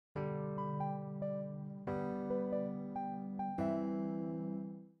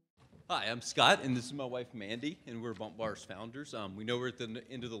Hi, I'm Scott, and this is my wife Mandy, and we're Bump Bar's founders. We know we're at the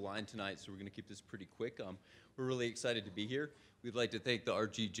end of the line tonight, so we're going to keep this pretty quick. We're really excited to be here. We'd like to thank the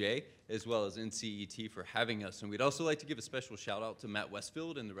RGJ as well as NCET for having us, and we'd also like to give a special shout out to Matt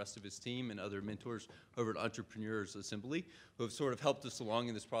Westfield and the rest of his team and other mentors over at Entrepreneurs Assembly who have sort of helped us along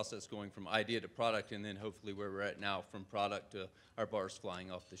in this process going from idea to product and then hopefully where we're at now from product to our bars flying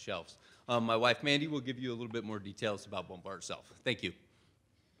off the shelves. My wife Mandy will give you a little bit more details about Bump Bar itself. Thank you.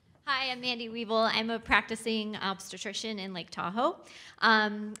 Hi, I'm Mandy Weeble. I'm a practicing obstetrician in Lake Tahoe.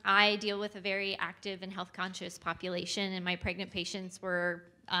 I deal with a very active and health-conscious population, and my pregnant patients were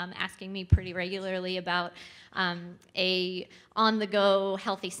asking me pretty regularly about a on-the-go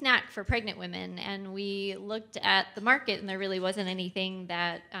healthy snack for pregnant women. And we looked at the market, and there really wasn't anything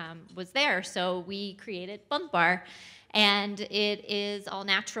that was there. So we created Bump Bar. And it is all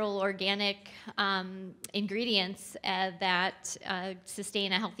natural, organic ingredients that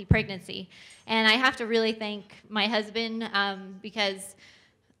sustain a healthy pregnancy. And I have to really thank my husband because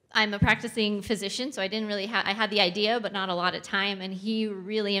I'm a practicing physician, so I didn't really I had the idea, but not a lot of time. And he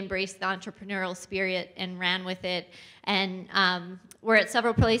really embraced the entrepreneurial spirit and ran with it. And we're at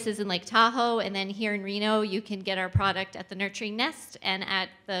several places in Lake Tahoe, and then here in Reno, you can get our product at the Nurturing Nest and at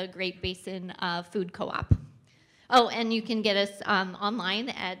the Great Basin Food Co-op. Oh, and you can get us online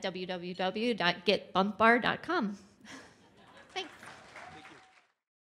at www.getbumpbar.com.